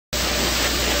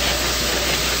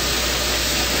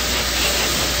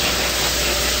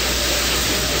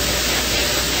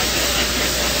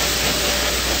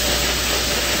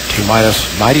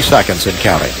T-minus 90 seconds and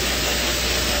counting.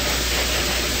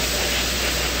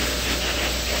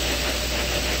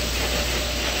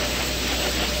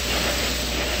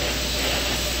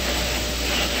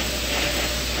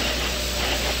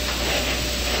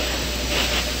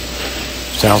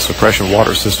 Sound suppression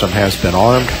water system has been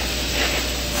armed.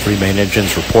 3 main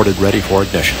engines reported ready for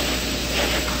ignition.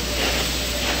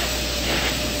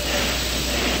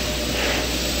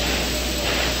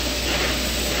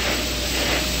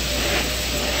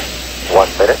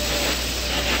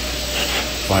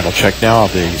 Final check now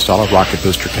of the solid rocket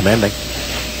booster commanding.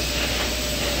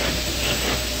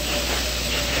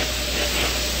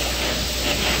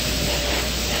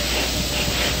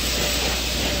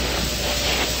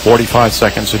 "45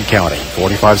 seconds and counting.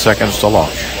 45 seconds to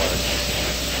launch.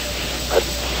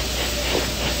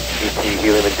 GT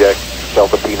helium inject,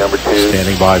 Delta P number 2.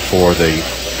 Standing by for the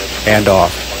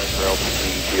handoff.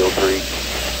 GO3.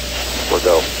 We'll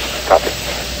go. Copy.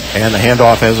 And the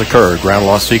handoff has occurred. Ground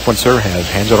loss sequencer has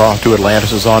handed off to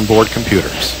Atlantis' onboard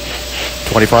computers.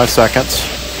 25 seconds.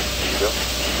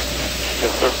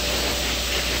 Yes, sir.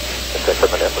 We're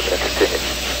going to continue.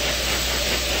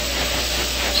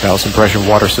 Sound suppression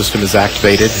water system is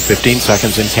activated. 15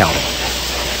 seconds and counting.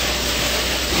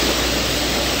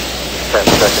 10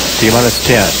 seconds. T-minus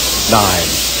 10, 9,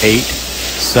 8,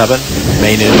 7.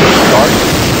 Main engine start.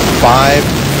 5,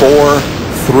 4,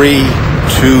 3,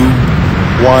 2,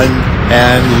 1,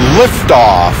 and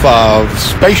liftoff of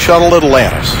Space Shuttle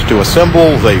Atlantis to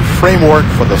assemble the framework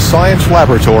for the science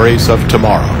laboratories of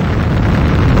tomorrow.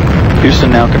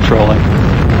 Houston now controlling.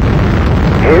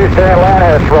 Houston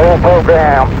Atlantis, roll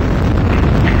program.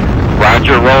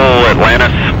 Roger, roll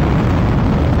Atlantis.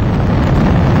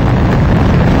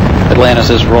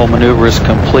 Atlantis' roll maneuver is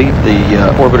complete. The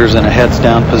orbiter's in a heads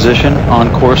down position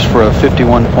on course for a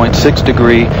 51.6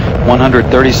 degree,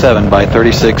 137 by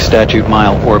 36 statute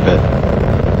mile orbit.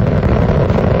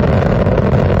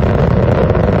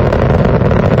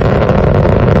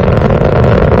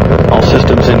 All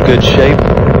systems in good shape.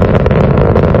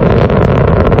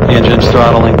 Engines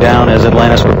throttling down as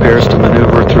Atlantis prepares to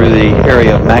maneuver through the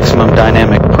area of maximum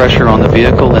dynamic pressure on the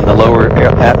vehicle in the lower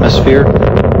atmosphere.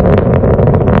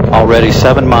 Already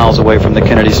 7 miles away from the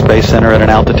Kennedy Space Center at an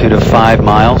altitude of 5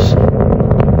 miles.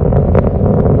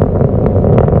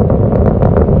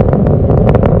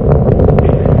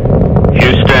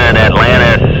 Houston,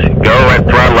 Atlantis, go at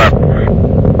throttle up.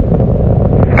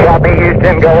 Copy,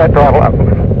 Houston, go at throttle up.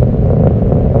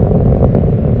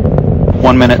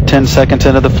 1 minute, 10 seconds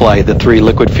into the flight, the 3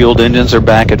 liquid-fueled engines are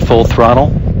back at full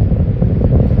throttle.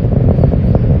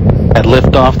 At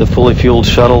liftoff, the fully fueled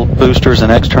shuttle boosters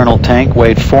and external tank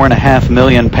weighed 4.5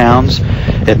 million pounds.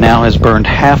 It now has burned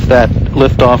half that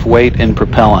liftoff weight in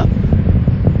propellant.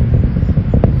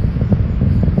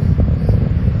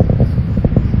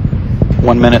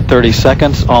 One minute, 30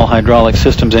 seconds. All hydraulic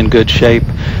systems in good shape.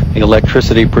 The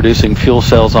electricity producing fuel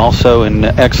cells also in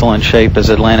excellent shape as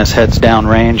Atlantis heads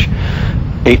downrange,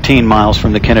 18 miles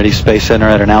from the Kennedy Space Center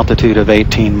at an altitude of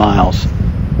 18 miles.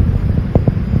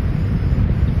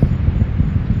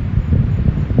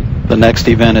 The next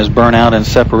event is burnout and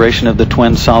separation of the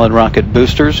twin solid rocket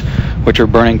boosters, which are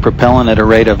burning propellant at a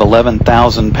rate of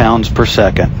 11,000 pounds per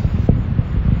second.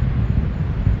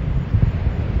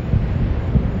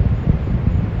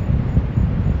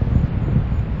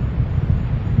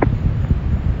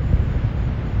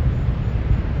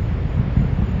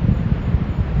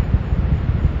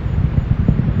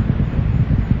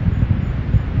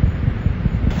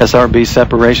 SRB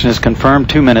separation is confirmed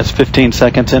 2 minutes 15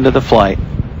 seconds into the flight.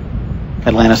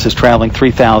 Atlantis is traveling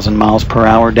 3,000 miles per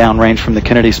hour, downrange from the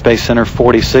Kennedy Space Center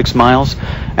 46 miles,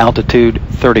 altitude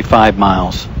 35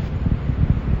 miles.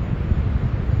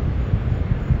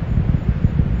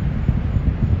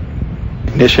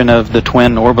 Ignition of the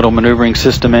twin orbital maneuvering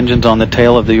system engines on the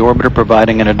tail of the orbiter,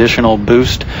 providing an additional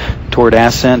boost toward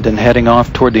ascent and heading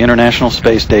off toward the International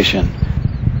Space Station.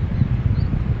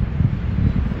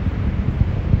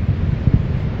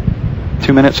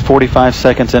 Two minutes 45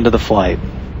 seconds into the flight.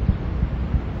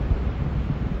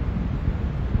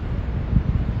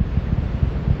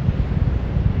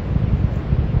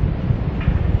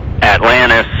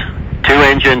 Atlantis,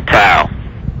 2-engine TOW.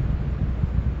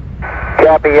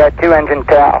 Copy, 2-engine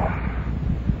TOW.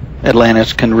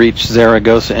 Atlantis can reach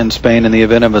Zaragoza in Spain in the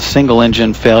event of a single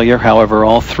engine failure. However,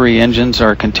 all 3 engines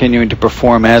are continuing to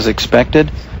perform as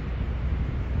expected.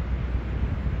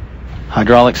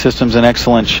 Hydraulic systems in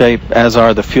excellent shape, as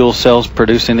are the fuel cells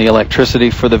producing the electricity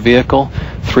for the vehicle.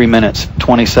 3 minutes,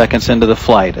 20 seconds into the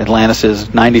flight. Atlantis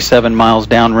is 97 miles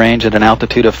downrange at an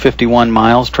altitude of 51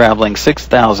 miles, traveling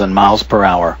 6,000 miles per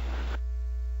hour.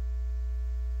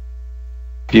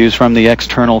 Views from the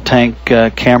external tank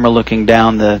camera looking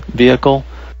down the vehicle.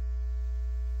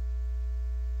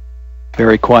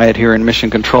 Very quiet here in Mission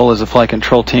Control as the flight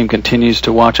control team continues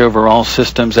to watch over all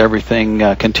systems, everything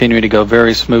continuing to go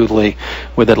very smoothly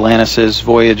with Atlantis'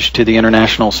 voyage to the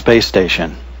International Space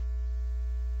Station.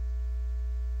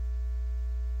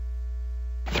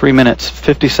 3 minutes,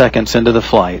 50 seconds into the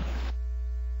flight.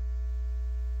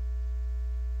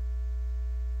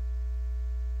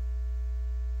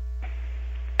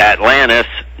 Atlantis,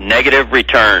 negative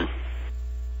return.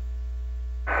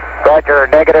 Roger,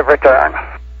 negative return.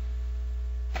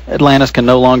 Atlantis can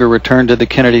no longer return to the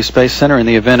Kennedy Space Center in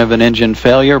the event of an engine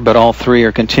failure, but all three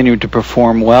are continuing to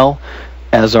perform well,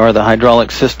 as are the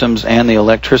hydraulic systems and the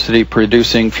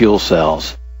electricity-producing fuel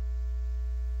cells.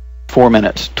 4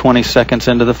 minutes, 20 seconds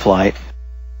into the flight.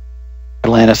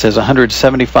 Atlantis is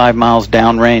 175 miles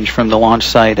downrange from the launch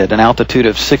site at an altitude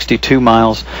of 62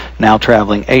 miles, now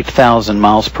traveling 8,000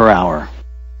 miles per hour.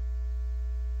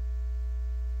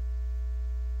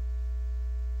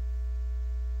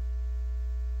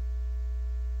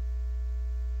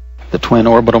 The twin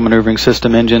orbital maneuvering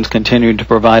system engines continue to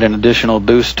provide an additional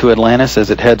boost to Atlantis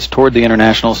as it heads toward the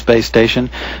International Space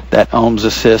Station. That OMS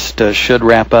assist should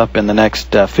wrap up in the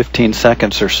next 15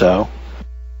 seconds or so.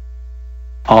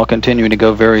 All continuing to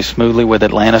go very smoothly with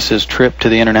Atlantis' trip to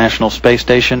the International Space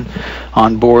Station.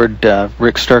 On board,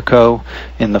 Rick Sturckow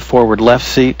in the forward left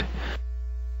seat,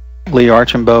 Lee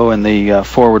Archambault in the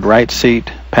forward right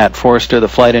seat, Pat Forrester, the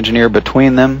flight engineer,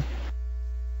 between them.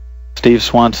 Steve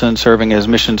Swanson serving as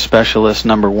mission specialist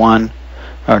number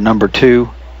 2.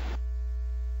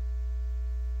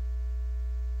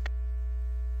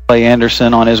 Clay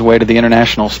Anderson on his way to the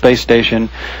International Space Station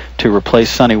to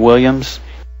replace Sonny Williams.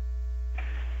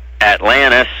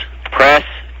 Atlantis, press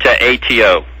to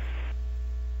ATO.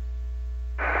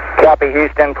 Copy,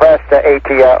 Houston, press to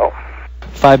ATO.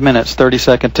 5 minutes, 30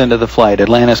 seconds into the flight.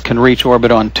 Atlantis can reach orbit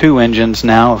on 2 engines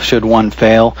now, should one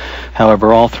fail.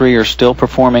 However, all 3 are still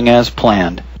performing as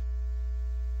planned.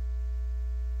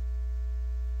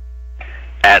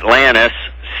 Atlantis,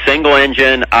 single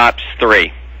engine ops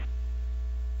 3.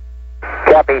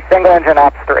 Copy, single engine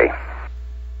ops 3.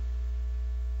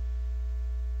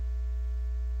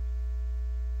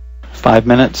 5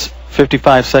 minutes,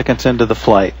 55 seconds into the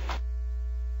flight.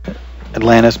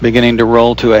 Atlantis beginning to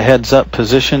roll to a heads-up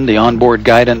position, the onboard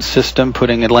guidance system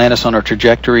putting Atlantis on a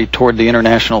trajectory toward the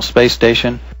International Space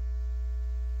Station.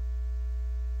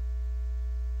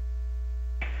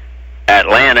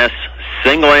 Atlantis,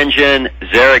 single engine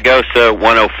Zaragoza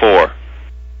 104.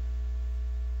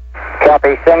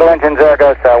 Copy, single engine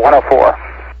Zaragoza 104.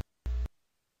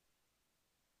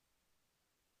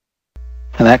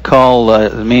 And that call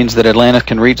means that Atlantis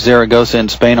can reach Zaragoza in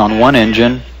Spain on 1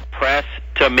 engine. Press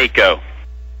to MECO.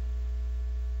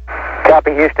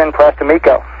 Copy, Houston, press to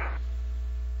MECO.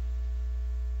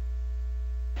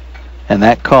 And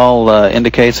that call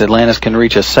indicates Atlantis can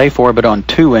reach a safe orbit on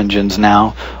 2 engines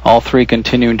now, all 3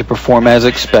 continuing to perform as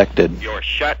expected. Your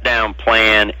shutdown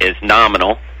plan is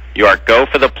nominal. You are go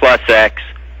for the plus X,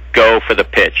 go for the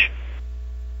pitch.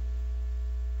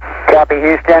 Copy,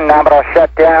 Houston, nominal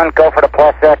shutdown, go for the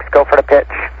plus X, go for the pitch.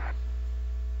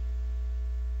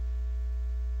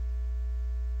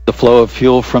 The flow of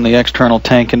fuel from the external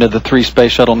tank into the 3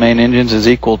 Space Shuttle main engines is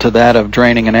equal to that of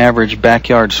draining an average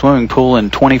backyard swimming pool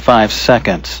in 25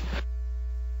 seconds.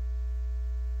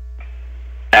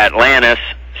 Atlantis,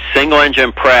 single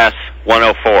engine press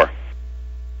 104.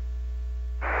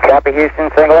 Copy,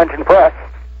 Houston, single engine press.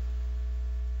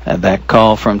 And that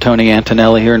call from Tony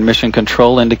Antonelli here in Mission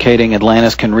Control indicating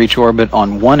Atlantis can reach orbit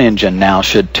on 1 engine now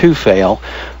should 2 fail.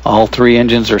 All 3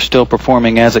 engines are still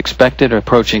performing as expected,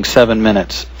 approaching 7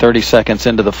 minutes, 30 seconds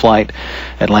into the flight.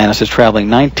 Atlantis is traveling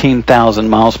 19,000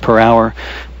 miles per hour,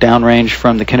 downrange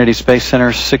from the Kennedy Space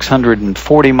Center,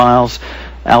 640 miles,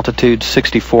 altitude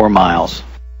 64 miles.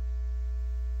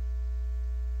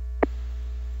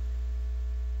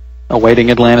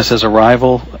 Awaiting Atlantis'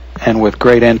 arrival, and with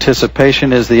great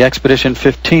anticipation, is the Expedition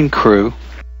 15 crew.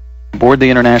 Aboard the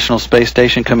International Space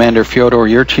Station, Commander Fyodor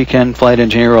Yurchikhin, Flight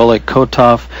Engineer Oleg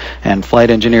Kotov, and Flight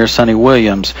Engineer Sonny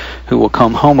Williams, who will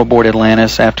come home aboard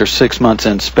Atlantis after 6 months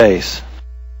in space.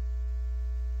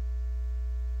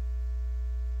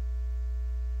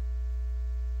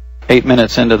 Eight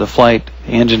minutes into the flight,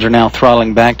 the engines are now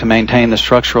throttling back to maintain the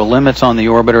structural limits on the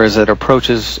orbiter as it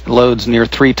approaches loads near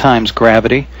 3 times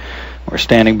gravity. We're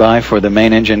standing by for the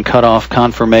main engine cutoff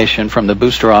confirmation from the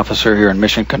booster officer here in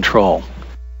Mission Control.